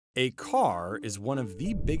A car is one of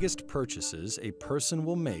the biggest purchases a person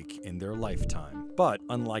will make in their lifetime. But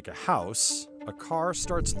unlike a house, a car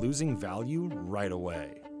starts losing value right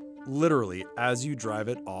away. Literally, as you drive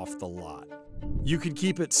it off the lot. You could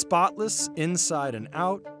keep it spotless inside and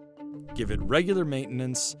out, give it regular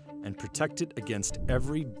maintenance, and protect it against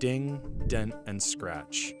every ding, dent, and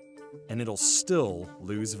scratch. And it'll still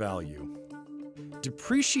lose value.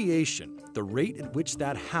 Depreciation, the rate at which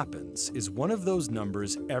that happens, is one of those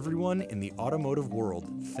numbers everyone in the automotive world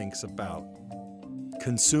thinks about.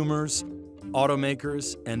 Consumers,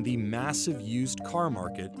 automakers, and the massive used car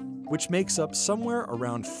market, which makes up somewhere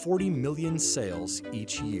around 40 million sales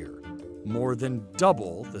each year, more than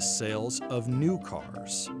double the sales of new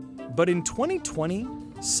cars. But in 2020,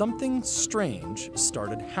 something strange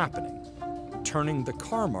started happening, turning the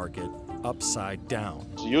car market upside down.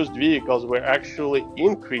 Used vehicles were actually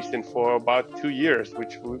increasing for about 2 years,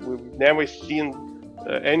 which we've never seen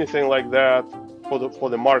anything like that for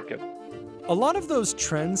the market. A lot of those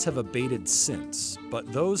trends have abated since,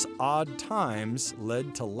 but those odd times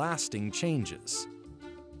led to lasting changes.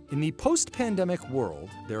 In the post-pandemic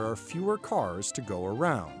world, there are fewer cars to go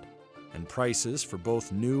around, and prices for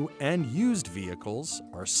both new and used vehicles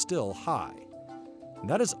are still high.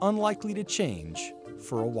 That is unlikely to change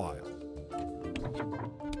for a while.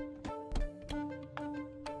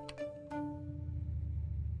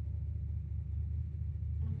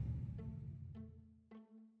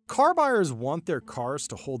 Car buyers want their cars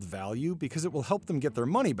to hold value because it will help them get their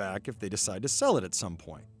money back if they decide to sell it at some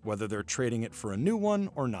point, whether they're trading it for a new one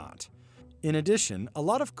or not. In addition, a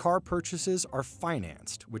lot of car purchases are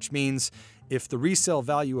financed, which means if the resale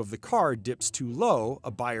value of the car dips too low,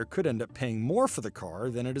 a buyer could end up paying more for the car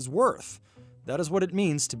than it is worth. That is what it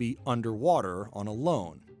means to be underwater on a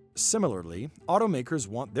loan. Similarly, automakers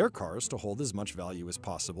want their cars to hold as much value as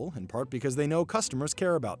possible, in part because they know customers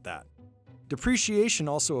care about that. Depreciation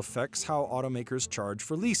also affects how automakers charge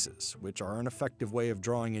for leases, which are an effective way of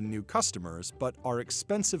drawing in new customers, but are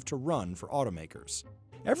expensive to run for automakers.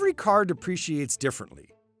 Every car depreciates differently.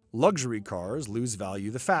 Luxury cars lose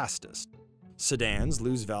value the fastest. Sedans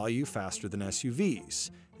lose value faster than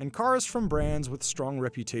SUVs, and cars from brands with strong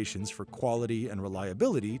reputations for quality and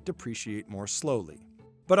reliability depreciate more slowly.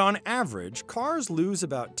 But on average, cars lose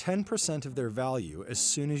about 10% of their value as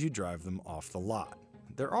soon as you drive them off the lot.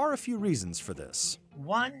 There are a few reasons for this.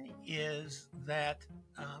 One is that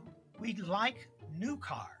we like new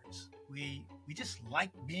cars. We just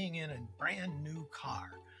like being in a brand new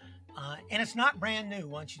car. And it's not brand new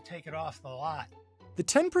once you take it off the lot. The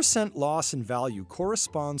 10% loss in value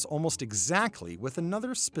corresponds almost exactly with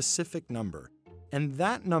another specific number. And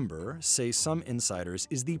that number, say some insiders,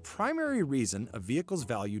 is the primary reason a vehicle's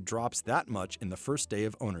value drops that much in the first day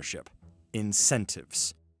of ownership: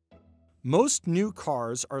 incentives. Most new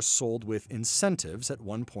cars are sold with incentives at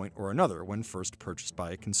one point or another when first purchased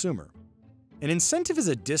by a consumer. An incentive is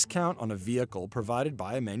a discount on a vehicle provided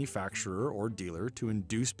by a manufacturer or dealer to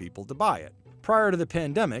induce people to buy it. Prior to the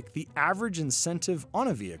pandemic, the average incentive on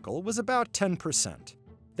a vehicle was about 10%.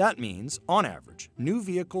 That means, on average, new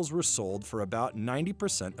vehicles were sold for about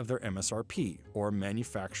 90% of their MSRP, or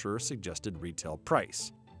manufacturer-suggested retail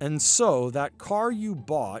price. And so, that car you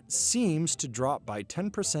bought seems to drop by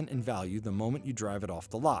 10% in value the moment you drive it off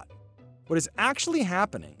the lot. What is actually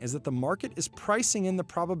happening is that the market is pricing in the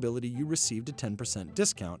probability you received a 10%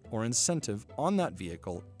 discount or incentive on that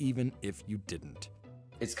vehicle, even if you didn't.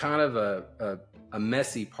 It's kind of a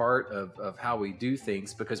messy part of how we do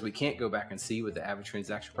things because we can't go back and see what the average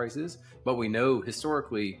transaction price is, but we know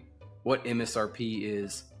historically what MSRP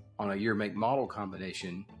is on a year, make, model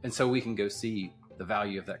combination, and so we can go see the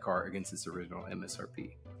value of that car against its original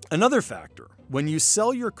MSRP. Another factor, when you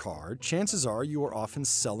sell your car, chances are you are often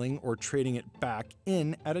selling or trading it back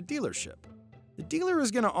in at a dealership. The dealer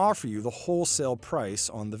is going to offer you the wholesale price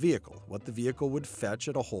on the vehicle, what the vehicle would fetch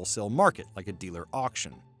at a wholesale market, like a dealer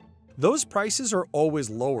auction. Those prices are always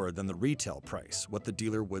lower than the retail price, what the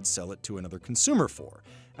dealer would sell it to another consumer for,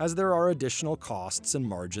 as there are additional costs and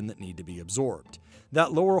margin that need to be absorbed.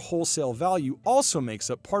 That lower wholesale value also makes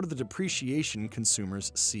up part of the depreciation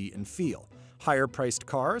consumers see and feel. Higher-priced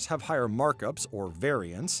cars have higher markups or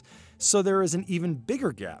variance, so there is an even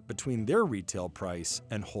bigger gap between their retail price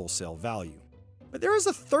and wholesale value. But there is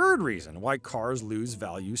a third reason why cars lose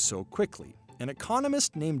value so quickly. An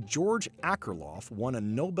economist named George Akerlof won a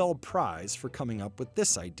Nobel Prize for coming up with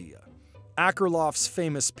this idea. Akerlof's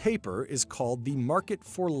famous paper is called The Market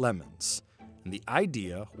for Lemons, and the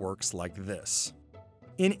idea works like this.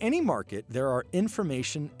 In any market, there are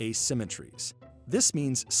information asymmetries. This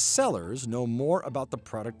means sellers know more about the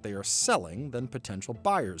product they are selling than potential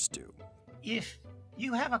buyers do. If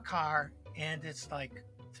you have a car and it's like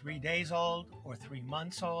 3 days old or 3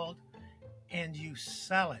 months old and you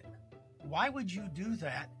sell it. Why would you do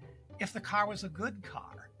that if the car was a good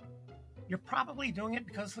car? You're probably doing it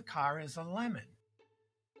because the car is a lemon.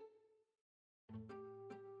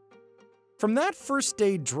 From that first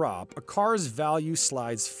day drop, a car's value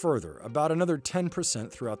slides further, about another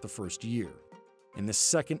 10% throughout the first year. In the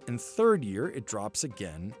second and third year, it drops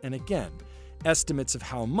again and again. Estimates of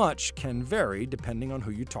how much can vary depending on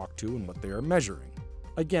who you talk to and what they are measuring.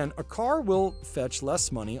 Again, a car will fetch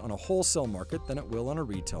less money on a wholesale market than it will on a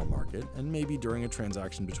retail market, and maybe during a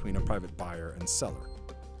transaction between a private buyer and seller.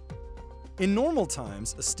 In normal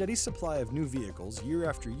times, a steady supply of new vehicles year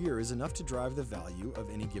after year is enough to drive the value of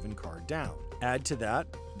any given car down. Add to that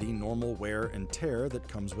the normal wear and tear that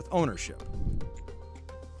comes with ownership.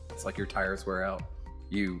 It's like your tires wear out.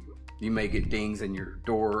 You may get dings in your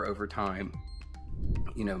door over time.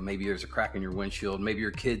 You know, maybe there's a crack in your windshield. Maybe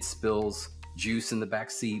your kid spills juice in the back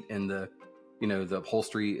seat and the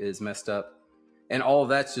upholstery is messed up. And all of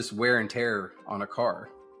that's just wear and tear on a car,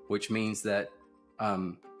 which means that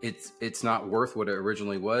it's not worth what it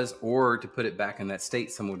originally was, or to put it back in that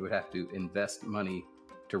state, someone would have to invest money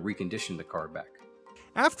to recondition the car back.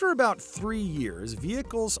 After about 3 years,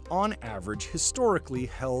 vehicles on average historically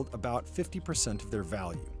held about 50% of their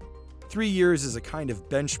value. 3 years is a kind of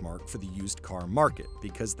benchmark for the used car market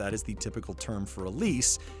because that is the typical term for a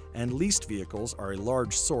lease, and leased vehicles are a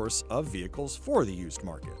large source of vehicles for the used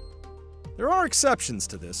market. There are exceptions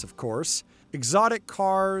to this, of course. Exotic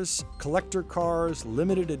cars, collector cars,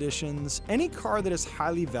 limited editions, any car that is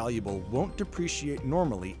highly valuable won't depreciate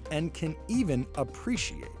normally and can even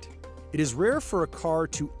appreciate. It is rare for a car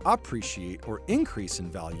to appreciate or increase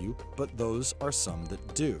in value, but those are some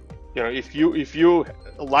that do. You know, if you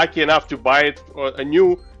lucky enough to buy it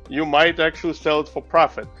anew, you might actually sell it for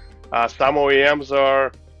profit. Some OEMs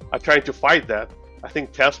are trying to fight that. I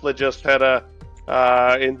think Tesla just had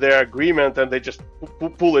in their agreement, and they just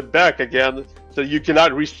pull it back again, so you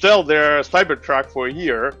cannot resell their Cybertruck for a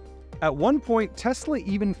year. At one point, Tesla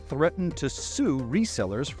even threatened to sue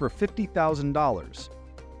resellers for $50,000.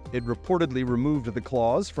 It reportedly removed the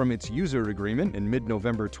clause from its user agreement in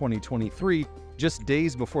mid-November 2023, just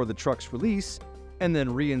days before the truck's release, and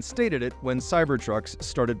then reinstated it when Cybertrucks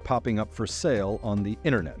started popping up for sale on the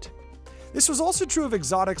internet. This was also true of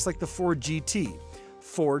exotics like the Ford GT.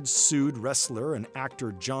 Ford sued wrestler and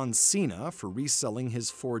actor John Cena for reselling his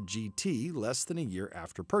Ford GT less than a year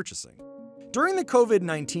after purchasing. During the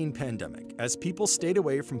COVID-19 pandemic, as people stayed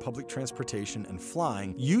away from public transportation and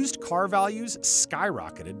flying, used car values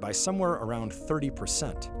skyrocketed by somewhere around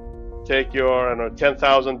 30%. Take your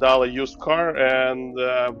 $10,000 used car, and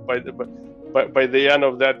by the end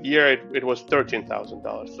of that year, it was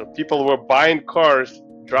 $13,000. So people were buying cars,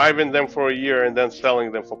 driving them for a year, and then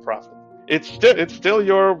selling them for profit. It's still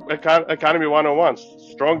your economy 101.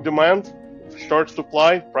 Strong demand, short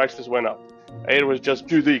supply, prices went up. It was just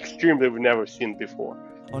to the extreme that we've never seen before.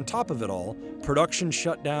 On top of it all, production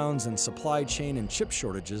shutdowns and supply chain and chip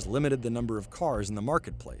shortages limited the number of cars in the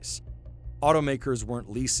marketplace. Automakers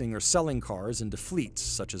weren't leasing or selling cars into fleets,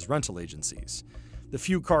 such as rental agencies. The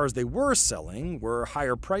few cars they were selling were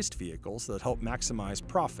higher-priced vehicles that helped maximize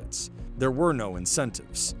profits. There were no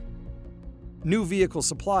incentives. New vehicle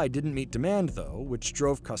supply didn't meet demand, though, which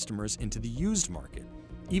drove customers into the used market.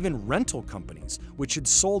 Even rental companies, which had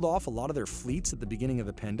sold off a lot of their fleets at the beginning of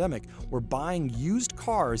the pandemic, were buying used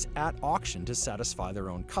cars at auction to satisfy their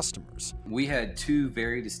own customers. We had two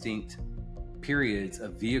very distinct periods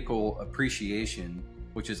of vehicle appreciation,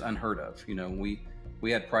 which is unheard of. You know,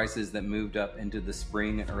 we had prices that moved up into the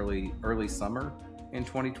spring and early summer in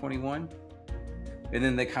 2021. And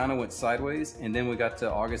then they kind of went sideways, and then we got to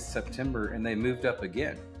August, September, and they moved up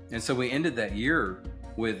again. And so we ended that year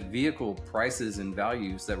with vehicle prices and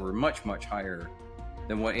values that were much, much higher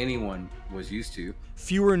than what anyone was used to.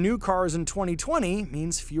 Fewer new cars in 2020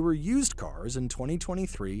 means fewer used cars in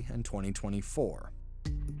 2023 and 2024.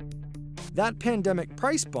 That pandemic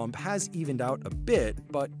price bump has evened out a bit,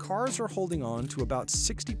 but cars are holding on to about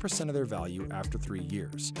 60% of their value after 3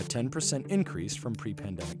 years, a 10% increase from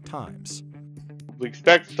pre-pandemic times. We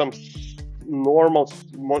expect some normal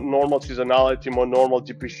seasonality, more normal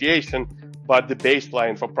depreciation, but the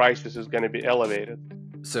baseline for prices is going to be elevated.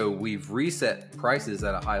 So we've reset prices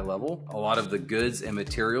at a high level. A lot of the goods and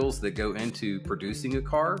materials that go into producing a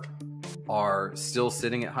car are still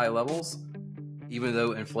sitting at high levels. Even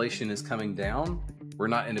though inflation is coming down, we're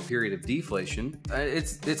not in a period of deflation.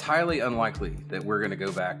 It's highly unlikely that we're going to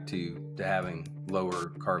go back to having lower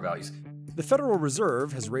car values. The Federal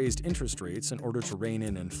Reserve has raised interest rates in order to rein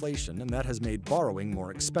in inflation, and that has made borrowing more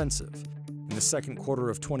expensive. In the second quarter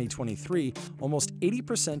of 2023, almost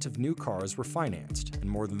 80% of new cars were financed, and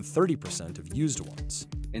more than 30% of used ones.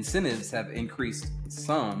 Incentives have increased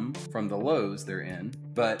some from the lows they're in,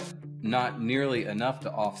 but not nearly enough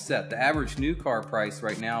to offset. The average new car price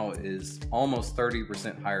right now is almost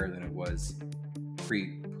 30% higher than it was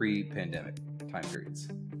pre-pandemic time periods.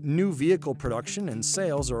 New vehicle production and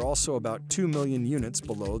sales are also about 2 million units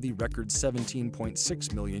below the record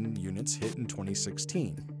 17.6 million units hit in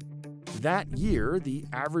 2016. That year, the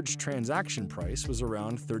average transaction price was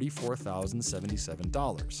around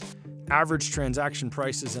 $34,077. Average transaction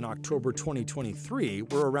prices in October 2023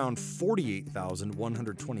 were around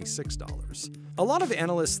 $48,126. A lot of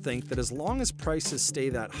analysts think that as long as prices stay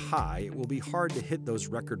that high, it will be hard to hit those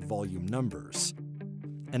record volume numbers.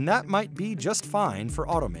 And that might be just fine for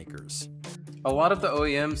automakers. A lot of the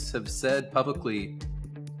OEMs have said publicly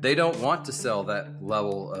they don't want to sell that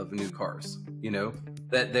level of new cars,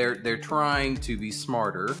 that they're trying to be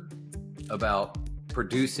smarter about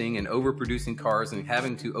producing and overproducing cars and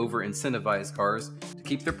having to over-incentivize cars to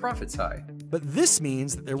keep their profits high. But this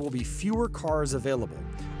means that there will be fewer cars available.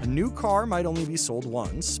 A new car might only be sold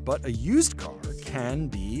once, but a used car can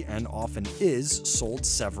be and often is sold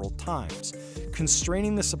several times.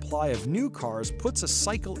 Constraining the supply of new cars puts a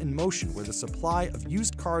cycle in motion where the supply of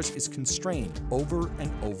used cars is constrained over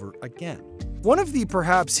and over again. One of the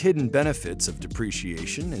perhaps hidden benefits of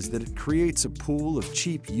depreciation is that it creates a pool of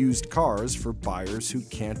cheap used cars for buyers who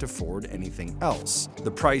can't afford anything else.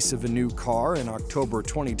 The price of a new car in October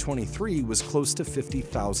 2023 was close to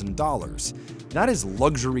 $50,000. That is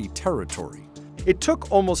luxury territory. It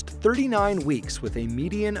took almost 39 weeks with a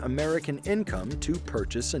median American income to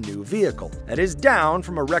purchase a new vehicle. That is down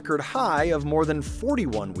from a record high of more than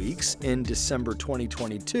 41 weeks in December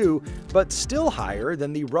 2022, but still higher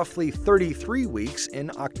than the roughly 33 weeks in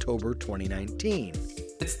October 2019.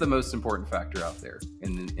 It's the most important factor out there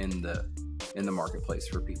in the marketplace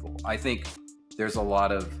for people. I think there's a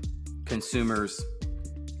lot of consumers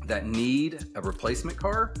that need a replacement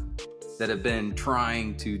car that have been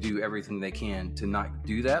trying to do everything they can to not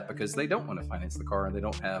do that because they don't want to finance the car and they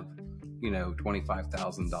don't have,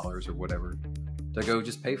 $25,000 or whatever to go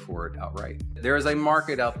just pay for it outright. There is a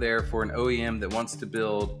market out there for an OEM that wants to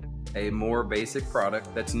build a more basic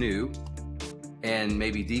product that's new and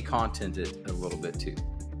maybe decontent it a little bit too.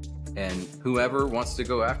 And whoever wants to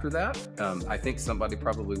go after that, I think somebody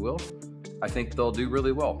probably will. I think they'll do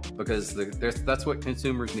really well because that's what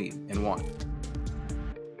consumers need and want.